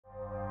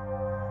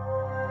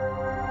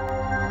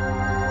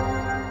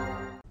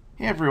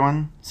Hey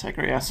everyone,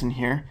 Sycra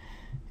here.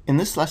 In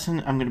this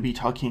lesson, I'm going to be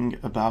talking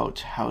about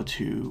how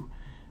to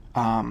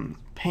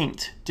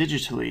paint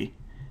digitally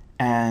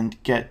and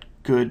get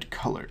good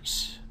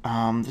colors.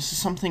 This is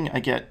something I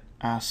get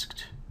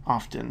asked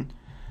often,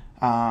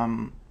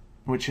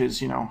 which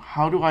is,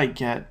 how do I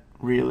get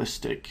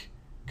realistic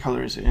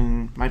colors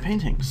in my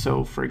painting?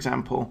 So, for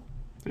example,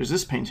 there's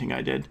this painting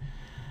I did,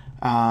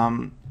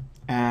 and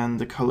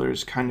the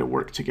colors kind of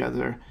work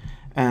together,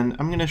 and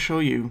I'm going to show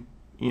you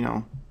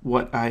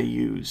what I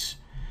use.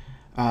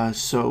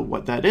 So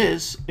what that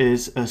is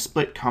a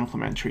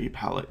Split-Complementary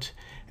Palette,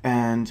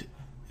 and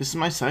this is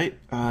my site,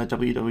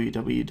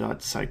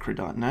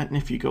 www.sycra.net, and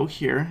if you go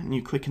here and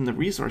you click in the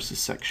resources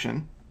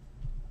section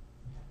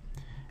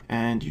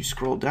and you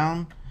scroll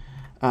down,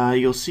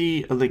 you'll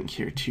see a link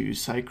here to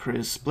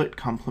Sycra's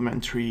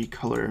Split-Complementary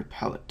Color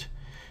Palette.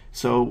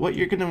 So what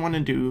you're going to want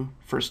to do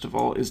first of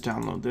all is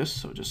download this,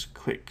 so just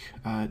click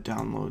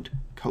download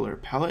color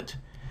palette,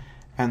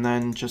 and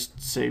then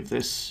just save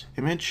this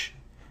image.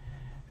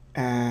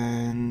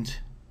 And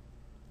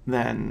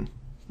then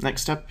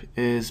next step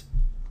is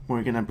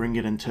we're going to bring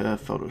it into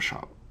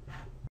Photoshop.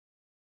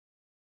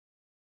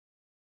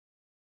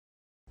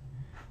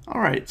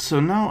 Alright, so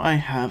now I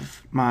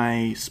have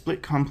my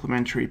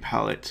Split-Complementary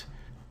palette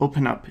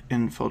open up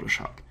in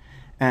Photoshop.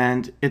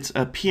 And it's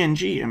a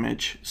PNG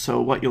image,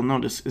 so what you'll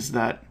notice is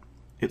that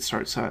it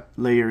starts at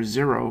layer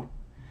 0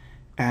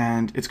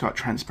 and it's got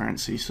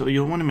transparency. So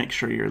you'll want to make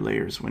sure your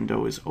layers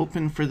window is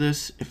open for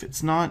this. If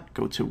it's not,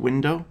 go to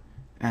Window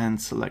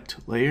and select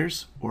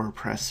Layers or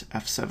press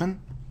F7.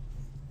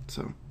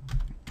 So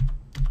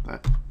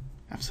that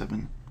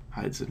F7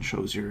 hides and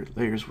shows your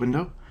layers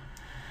window.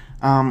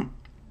 And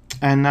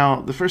now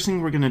the first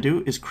thing we're going to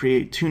do is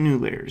create 2 new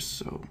layers.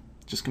 So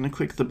just going to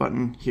click the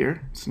button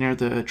here. It's near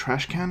the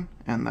trash can,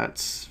 and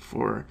that's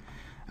for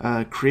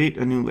create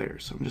a new layer.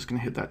 So I'm just going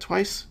to hit that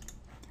twice.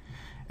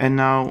 And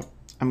now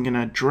I'm going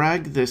to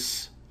drag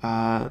this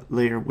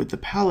layer with the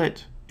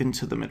palette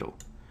into the middle.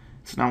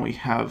 So now we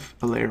have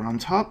a layer on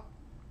top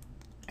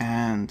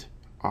and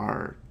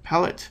our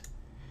palette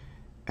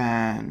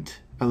and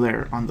a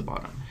layer on the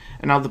bottom.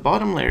 And now the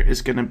bottom layer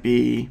is going to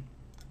be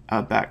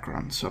a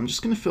background. So I'm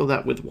just going to fill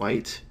that with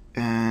white,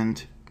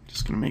 and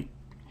just going to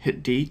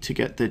hit D to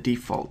get the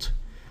default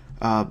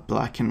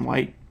black and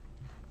white.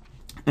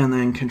 And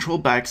then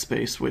Control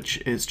Backspace, which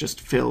is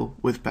just fill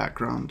with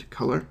background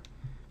color.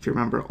 If you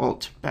remember,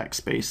 Alt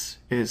Backspace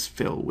is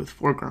fill with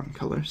foreground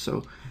color.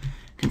 So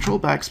Control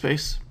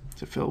Backspace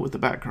to fill with the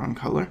background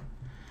color.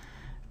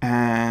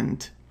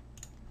 And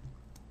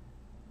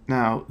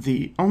now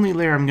the only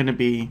layer I'm going to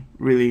be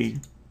really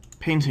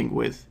painting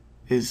with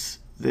is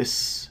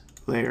this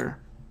layer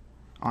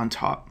on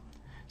top.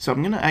 So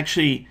I'm going to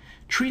actually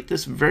treat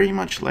this very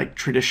much like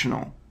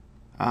traditional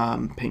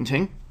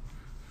painting.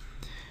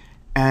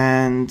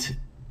 And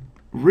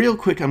real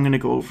quick, I'm going to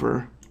go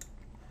over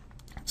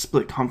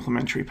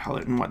Split-Complementary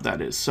Palette and what that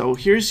is. So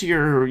here's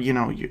your,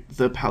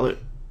 the palette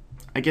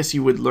I guess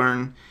you would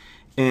learn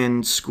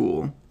in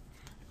school,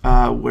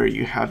 where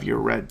you have your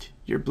red,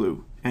 your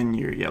blue, and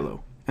your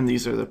yellow. And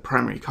these are the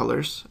primary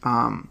colors.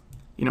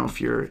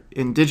 If you're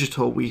in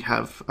digital, we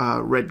have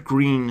red,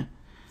 green,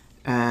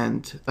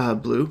 and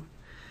blue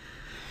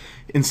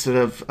instead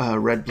of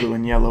red, blue,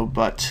 and yellow.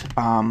 But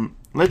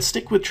let's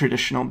stick with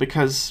traditional,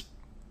 because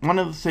one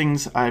of the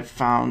things I've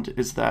found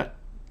is that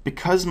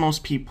because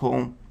most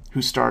people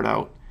who start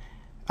out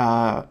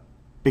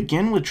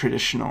begin with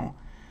traditional,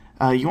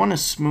 you want a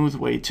smooth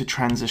way to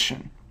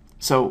transition.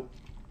 So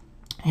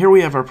here we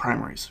have our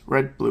primaries,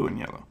 red, blue, and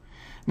yellow.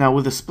 Now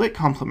with a split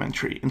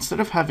complementary, instead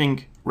of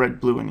having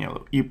red, blue, and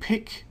yellow, you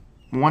pick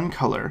one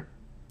color,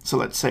 so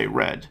let's say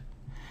red,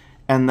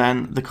 and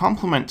then the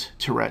complement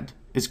to red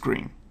is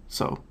green.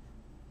 So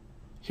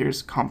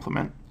here's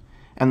complement,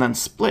 and then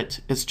split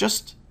is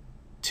just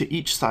to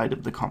each side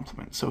of the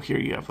complement. So here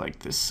you have like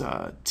this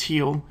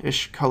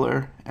teal-ish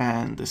color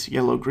and this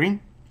yellow-green.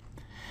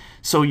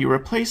 So you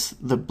replace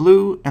the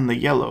blue and the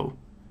yellow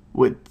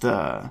with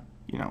the,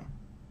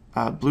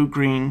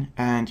 blue-green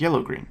and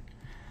yellow-green.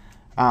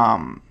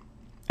 And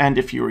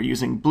if you were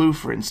using blue,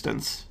 for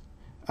instance,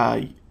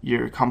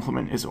 your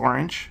complement is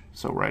orange,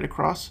 so right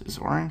across is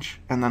orange,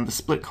 and then the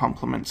split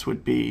complements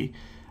would be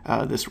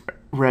this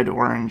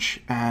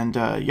red-orange and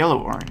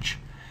yellow-orange.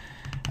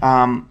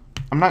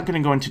 I'm not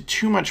going to go into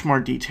too much more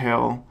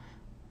detail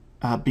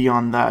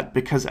beyond that,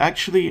 because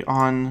actually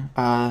on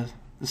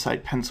the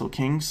site Pencil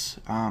Kings,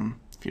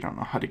 if you don't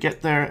know how to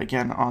get there,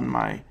 again on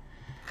my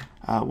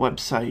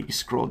website, you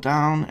scroll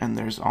down and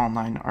there's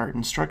online art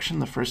instruction.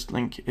 The first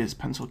link is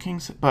Pencil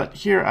Kings, but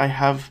here I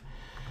have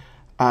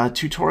a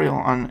tutorial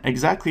on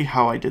exactly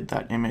how I did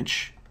that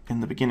image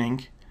in the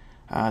beginning,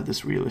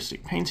 this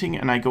realistic painting,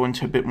 and I go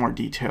into a bit more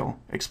detail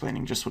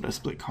explaining just what a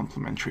split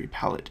complementary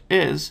palette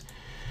is.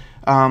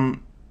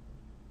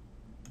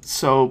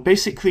 So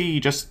basically you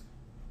just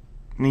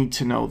need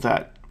to know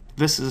that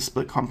this is a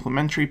split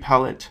complementary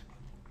palette,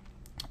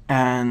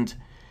 and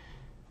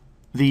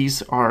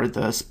these are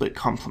the split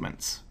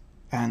complements,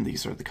 and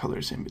these are the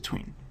colors in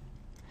between.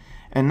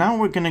 And now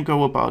we're going to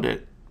go about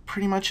it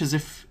pretty much as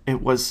if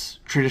it was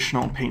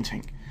traditional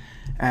painting.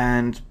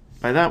 And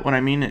by that, what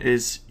I mean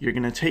is you're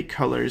going to take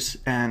colors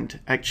and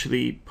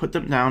actually put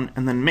them down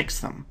and then mix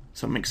them.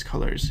 So mix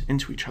colors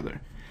into each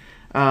other.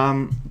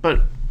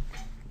 But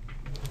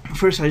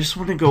first, I just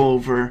want to go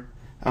over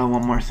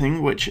one more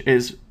thing, which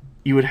is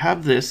you would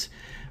have this,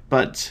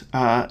 but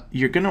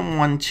you're going to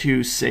want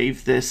to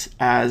save this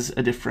as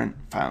a different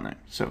file name.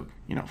 So,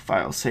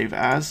 file save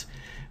as,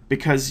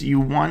 because you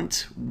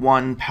want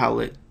one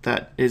palette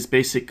that is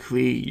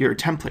basically your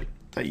template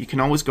that you can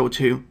always go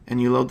to,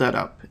 and you load that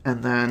up.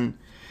 And then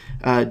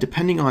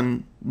depending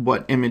on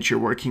what image you're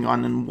working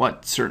on and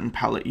what certain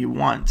palette you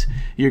want,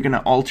 you're going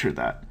to alter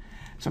that.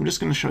 So I'm just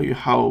going to show you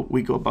how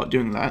we go about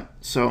doing that.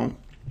 So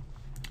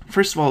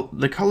first of all,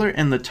 the color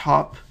in the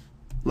top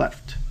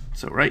left,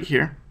 so right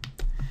here,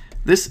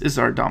 this is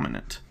our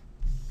dominant.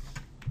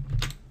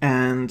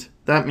 And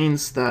that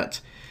means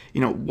that,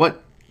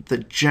 what the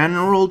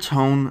general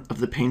tone of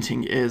the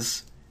painting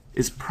is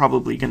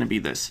probably going to be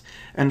this.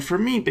 And for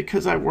me,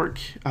 because I work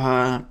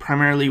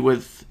primarily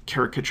with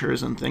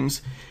caricatures and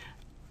things,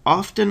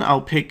 often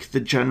I'll pick the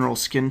general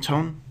skin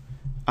tone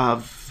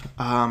of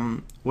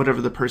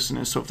whatever the person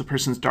is. So if the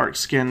person's dark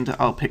skinned,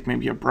 I'll pick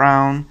maybe a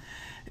brown.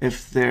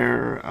 If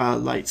they're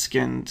light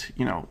skinned,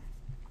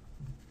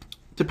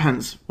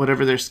 depends,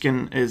 whatever their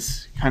skin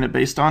is kind of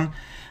based on.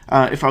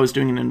 If I was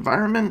doing an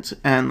environment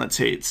and let's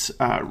say it's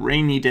a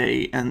rainy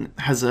day and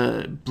has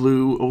a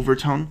blue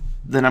overtone,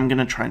 then I'm going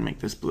to try and make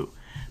this blue.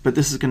 But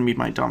this is going to be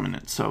my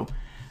dominant. So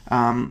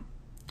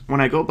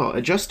when I go about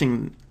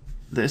adjusting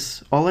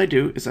this, all I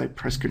do is I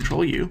press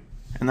Control U,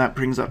 and that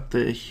brings up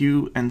the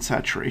hue and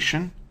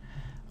saturation.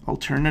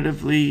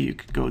 Alternatively, you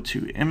could go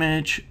to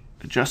Image,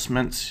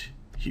 Adjustments,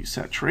 Hue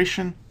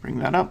Saturation, bring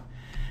that up.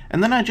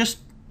 And then I just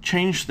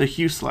change the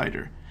hue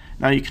slider.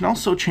 Now you can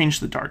also change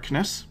the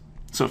darkness.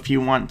 So if you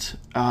want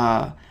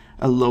a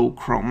low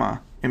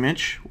chroma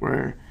image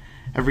where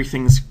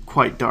everything's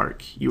quite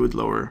dark, you would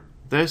lower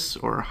this,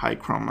 or high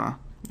chroma,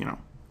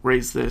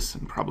 raise this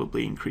and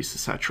probably increase the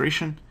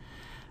saturation.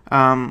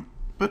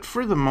 But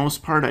for the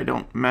most part, I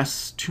don't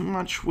mess too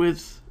much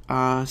with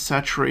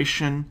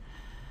saturation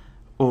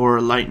or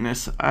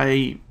lightness.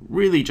 I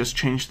really just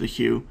change the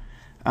hue.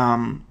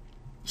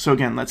 So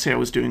again, let's say I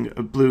was doing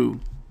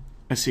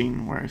a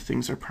scene where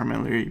things are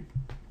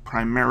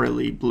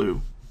primarily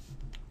blue.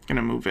 I'm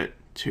gonna move it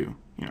to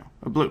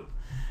a blue,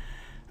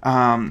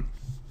 and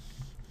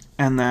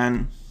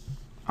then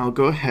I'll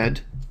go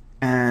ahead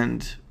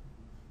and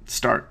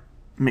start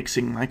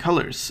mixing my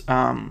colors.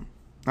 Now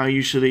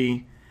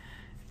usually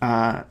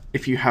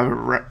if you have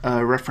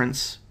a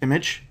reference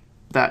image,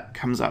 that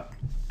comes up,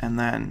 and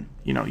then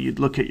you'd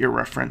look at your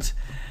reference,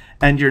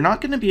 and you're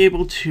not going to be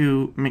able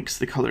to mix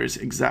the colors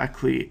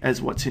exactly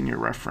as what's in your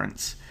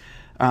reference,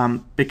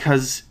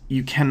 because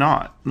you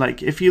cannot.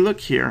 Like if you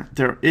look here,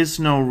 there is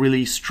no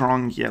really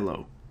strong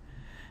yellow.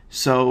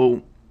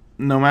 So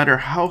no matter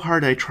how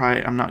hard I try,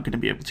 I'm not going to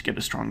be able to get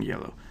a strong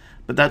yellow.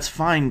 But that's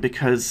fine,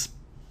 because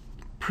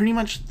pretty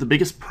much the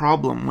biggest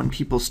problem when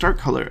people start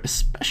color,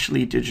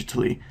 especially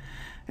digitally,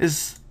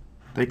 is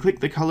they click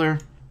the color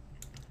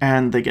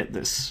and they get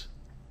this.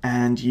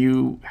 And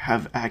you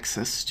have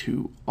access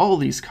to all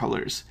these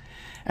colors.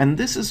 And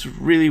this is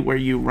really where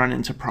you run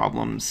into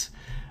problems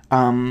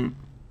when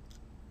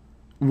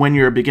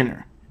you're a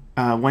beginner.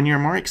 When you're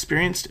more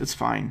experienced, it's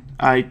fine.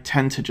 I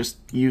tend to just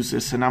use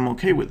this and I'm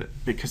okay with it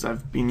because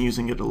I've been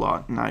using it a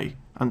lot and I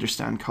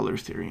understand color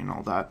theory and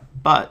all that.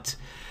 But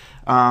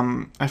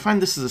I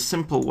find this is a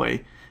simple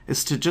way,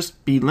 is to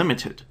just be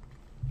limited.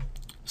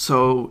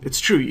 So it's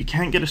true, you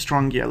can't get a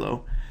strong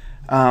yellow,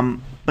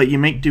 but you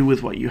make do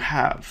with what you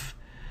have.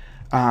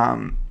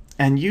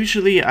 And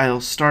usually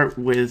I'll start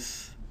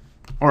with,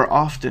 or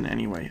often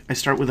anyway, I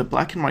start with a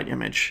black and white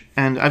image.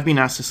 And I've been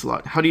asked this a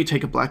lot. How do you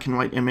take a black and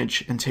white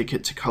image and take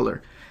it to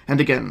color? And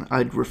again,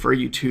 I'd refer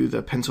you to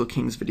the Pencil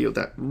Kings video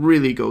that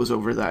really goes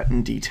over that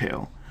in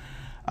detail.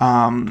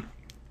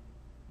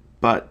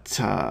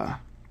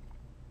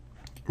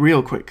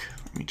 Real quick,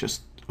 let me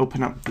just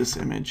open up this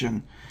image.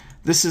 And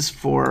this is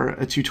for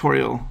a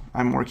tutorial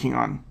I'm working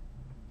on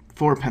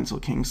for Pencil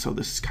Kings. So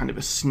this is kind of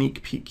a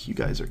sneak peek you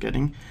guys are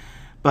getting.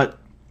 But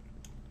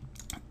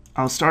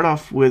I'll start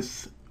off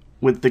with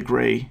the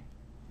gray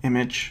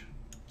image,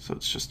 so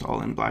it's just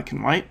all in black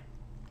and white.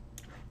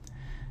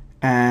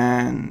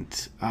 And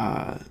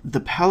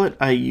the palette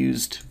I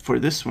used for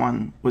this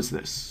one was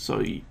this.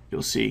 So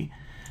you'll see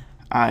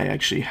I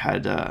actually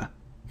had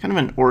kind of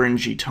an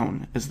orangey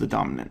tone as the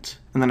dominant.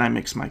 And then I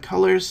mixed my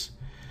colors.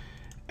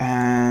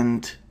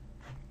 And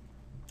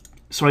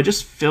so I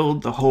just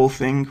filled the whole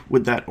thing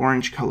with that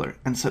orange color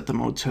and set the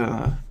mode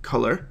to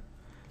color.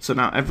 So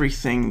now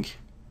everything,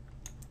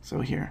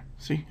 so here,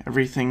 see,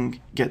 everything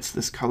gets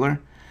this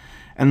color.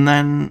 And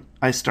then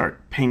I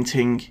start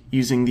painting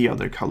using the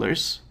other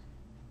colors.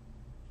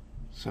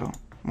 So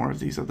more of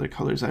these other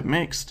colors I've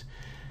mixed.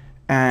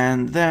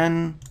 And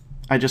then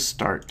I just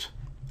start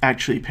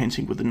actually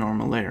painting with the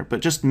normal layer, but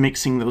just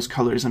mixing those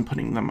colors and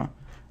putting them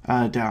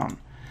down.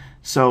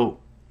 So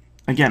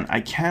again,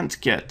 I can't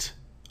get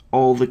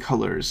all the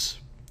colors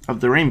of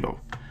the rainbow.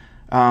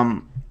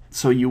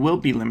 So you will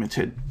be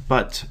limited,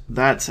 but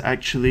that's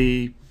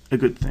actually a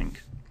good thing.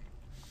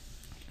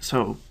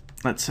 So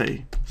let's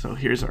say, so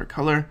here's our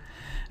color,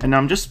 and now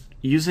I'm just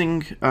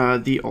using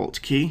the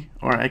Alt key,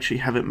 or I actually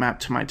have it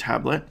mapped to my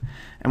tablet,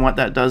 and what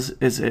that does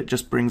is it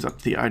just brings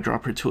up the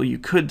eyedropper tool. You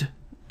could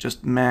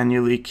just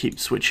manually keep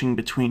switching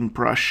between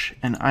brush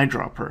and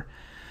eyedropper,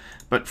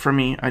 but for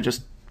me, I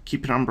just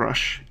keep it on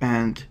brush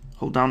and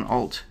hold down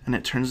Alt, and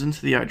it turns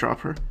into the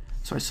eyedropper.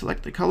 So I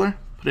select the color,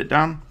 put it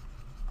down,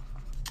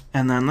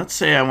 and then let's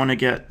say I want to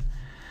get,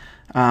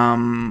 I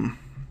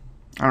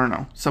don't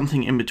know,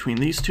 something in between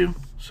these two.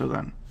 So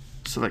then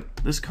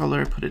select this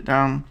color, put it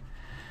down,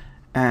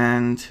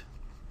 and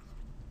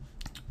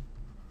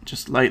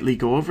just lightly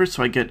go over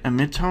so I get a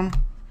mid-tone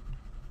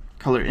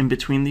color in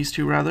between these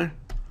two rather,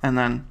 and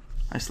then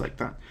I select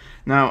that.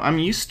 Now I'm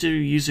used to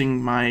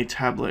using my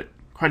tablet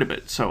quite a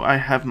bit, so I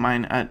have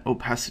mine at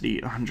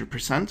opacity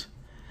 100%.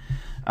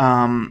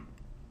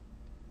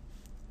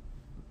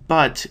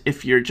 But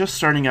if you're just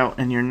starting out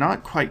and you're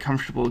not quite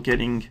comfortable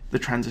getting the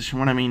transition,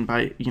 what I mean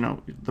by, you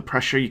know, the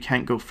pressure, you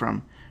can't go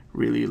from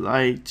really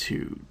light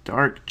to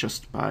dark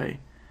just by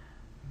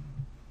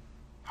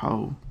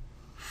how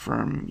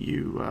firm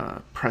you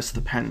press the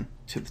pen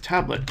to the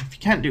tablet. If you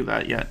can't do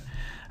that yet,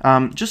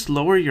 just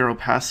lower your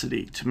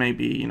opacity to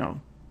maybe, you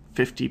know,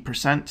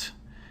 50%,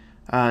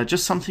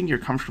 just something you're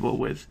comfortable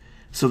with,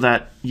 so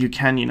that you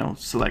can, you know,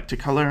 select a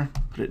color,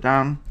 put it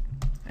down,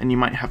 and you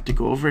might have to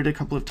go over it a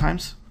couple of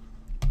times,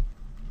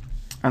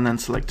 and then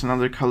select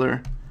another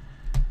color,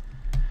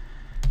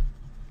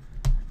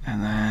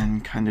 and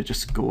then kind of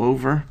just go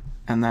over,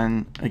 and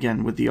then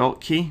again with the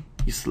Alt key,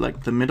 you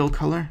select the middle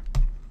color,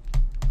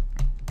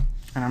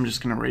 and I'm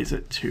just going to raise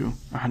it to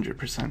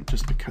 100%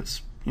 just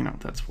because, you know,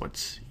 that's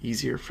what's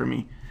easier for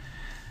me.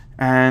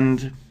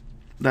 And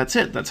that's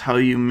it. That's how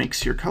you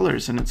mix your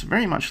colors, and it's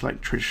very much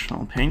like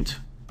traditional paint.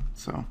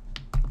 So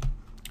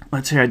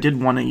let's say I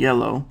did want a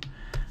yellow,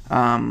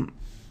 and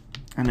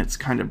it's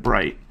kind of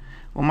bright.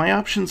 Well, my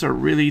options are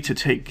really to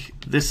take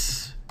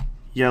this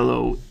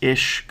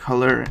yellow-ish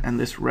color and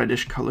this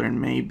reddish color, and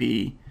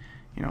maybe,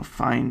 you know,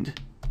 find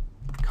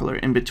color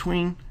in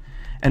between.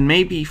 And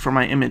maybe for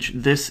my image,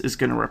 this is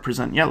going to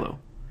represent yellow.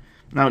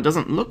 Now, it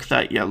doesn't look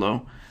that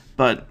yellow,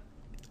 but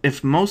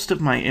if most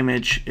of my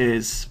image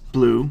is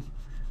blue,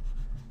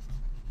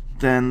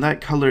 then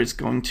that color is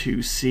going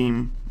to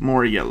seem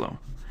more yellow.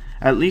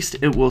 At least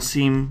it will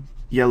seem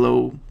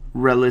yellow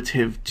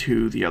relative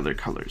to the other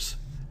colors.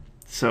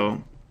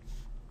 So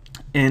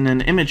in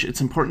an image, it's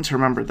important to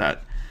remember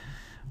that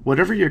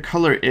whatever your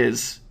color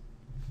is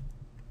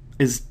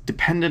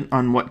dependent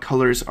on what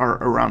colors are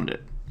around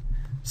it.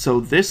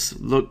 So this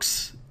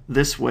looks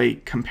this way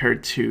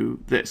compared to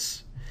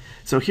this.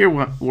 So here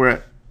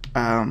we're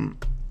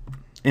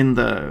in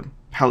the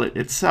palette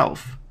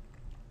itself,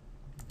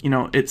 you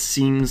know, it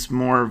seems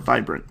more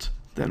vibrant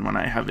than when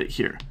I have it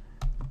here,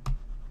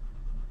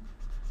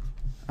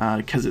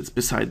 because it's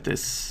beside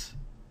this,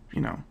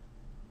 you know,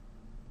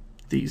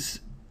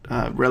 these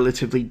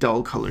relatively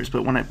dull colors.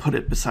 But when I put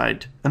it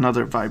beside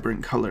another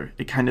vibrant color,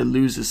 it kind of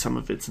loses some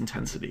of its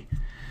intensity.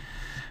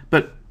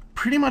 But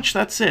pretty much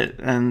that's it.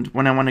 And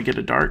when I want to get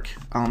a dark,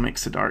 I'll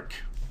mix a dark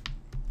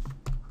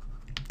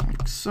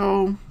like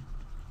so.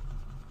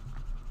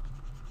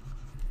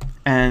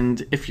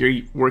 And if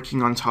you're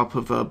working on top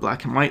of a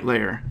black and white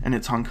layer and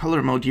it's on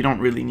color mode, you don't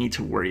really need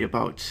to worry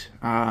about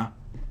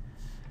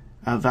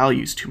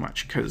values too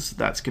much, because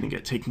that's going to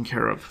get taken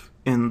care of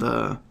in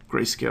the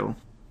grayscale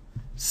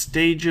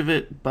stage of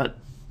it. But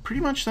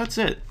pretty much that's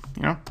it,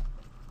 you know.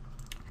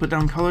 Put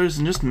down colors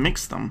and just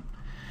mix them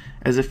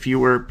as if you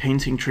were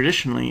painting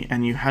traditionally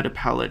and you had a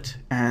palette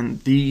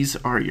and these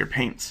are your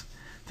paints.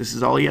 This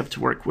is all you have to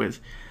work with.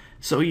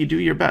 So you do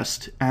your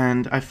best,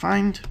 and I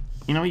find,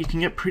 you know, you can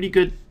get pretty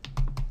good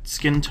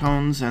skin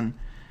tones and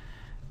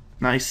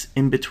nice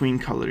in-between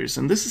colors,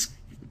 and this is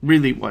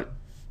really what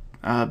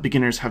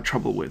beginners have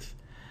trouble with.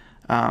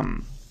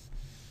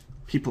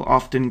 People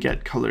often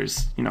get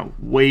colors, you know,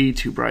 way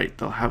too bright.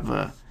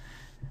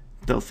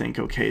 They'll think,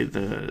 okay,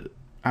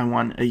 I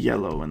want a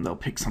yellow, and they'll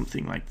pick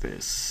something like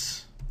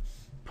this,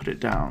 put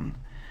it down,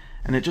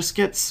 and it just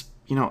gets,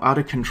 you know, out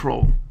of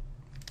control.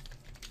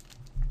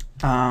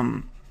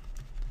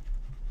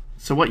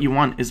 So what you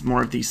want is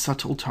more of these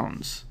subtle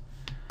tones,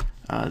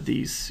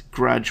 these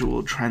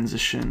gradual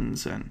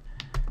transitions and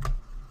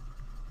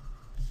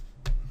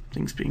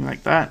things being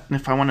like that. And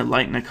if I want to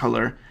lighten a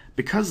color,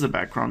 because the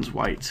background's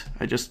white,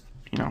 I just,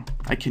 you know,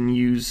 I can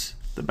use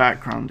the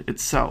background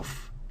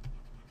itself.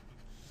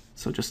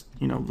 So just,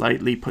 you know,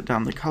 lightly put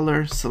down the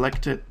color,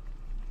 select it,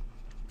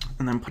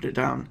 and then put it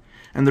down.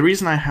 And the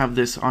reason I have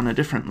this on a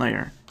different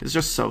layer is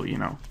just so, you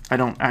know, I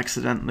don't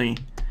accidentally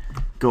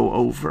go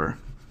over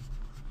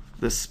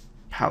this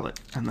palette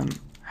and then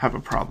have a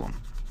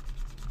problem.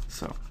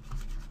 So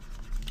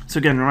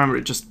again, remember,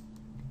 just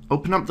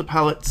open up the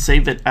palette,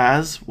 save it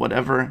as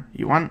whatever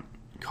you want,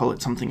 call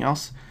it something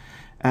else,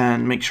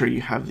 and make sure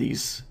you have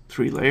these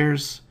 3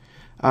 layers.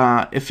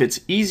 If it's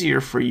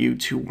easier for you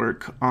to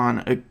work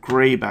on a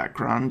gray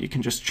background, you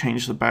can just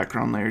change the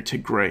background layer to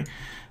gray.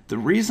 The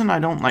reason I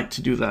don't like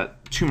to do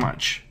that too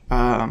much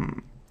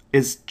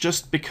is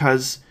just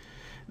because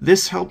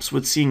this helps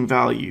with seeing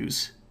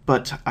values,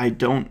 but I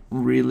don't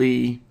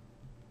really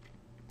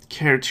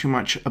care too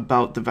much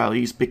about the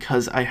values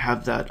because I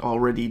have that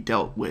already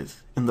dealt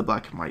with in the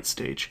black and white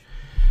stage.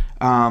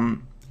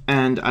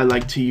 And I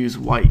like to use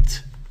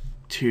white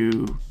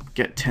to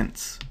get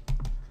tints.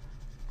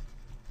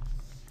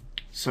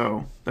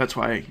 So that's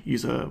why I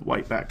use a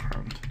white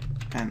background.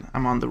 And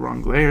I'm on the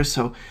wrong layer,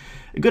 so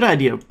a good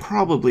idea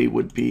probably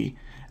would be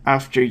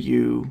after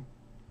you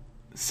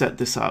set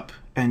this up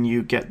and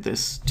you get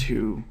this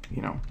to,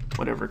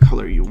 whatever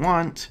color you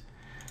want,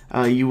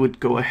 you would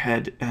go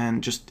ahead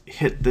and just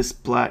hit this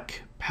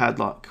black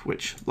padlock,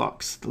 which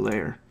locks the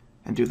layer,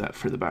 and do that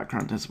for the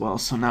background as well.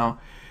 So now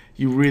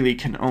you really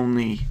can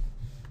only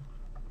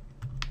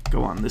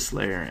go on this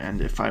layer,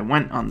 and if I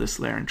went on this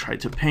layer and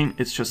tried to paint,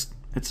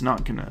 it's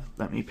not gonna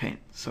let me paint.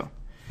 So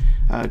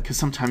because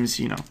sometimes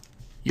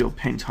you'll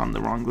paint on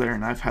the wrong layer,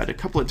 and I've had a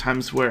couple of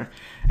times where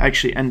I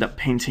actually end up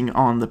painting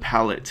on the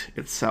palette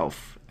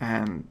itself,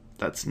 and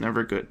that's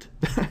never good.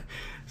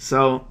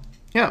 So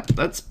yeah,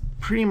 that's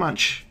pretty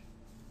much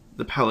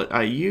the palette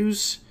I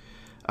use.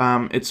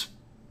 It's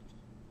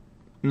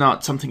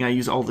not something I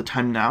use all the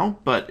time now,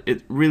 but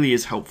it really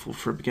is helpful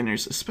for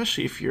beginners,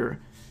 especially if you're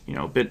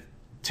a bit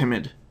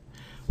timid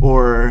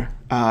or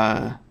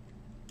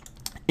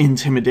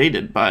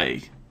intimidated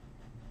by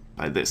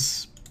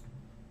this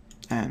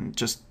and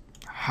just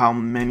how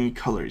many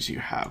colors you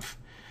have.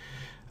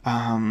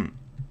 And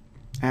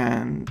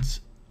I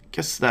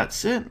guess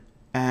that's it.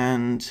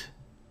 And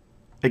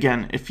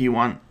again, if you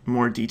want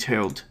more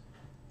detailed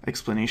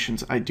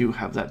explanations, I do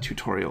have that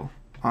tutorial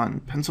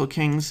on Pencil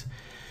Kings.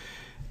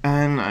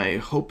 And I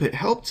hope it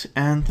helped,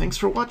 and thanks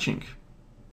for watching.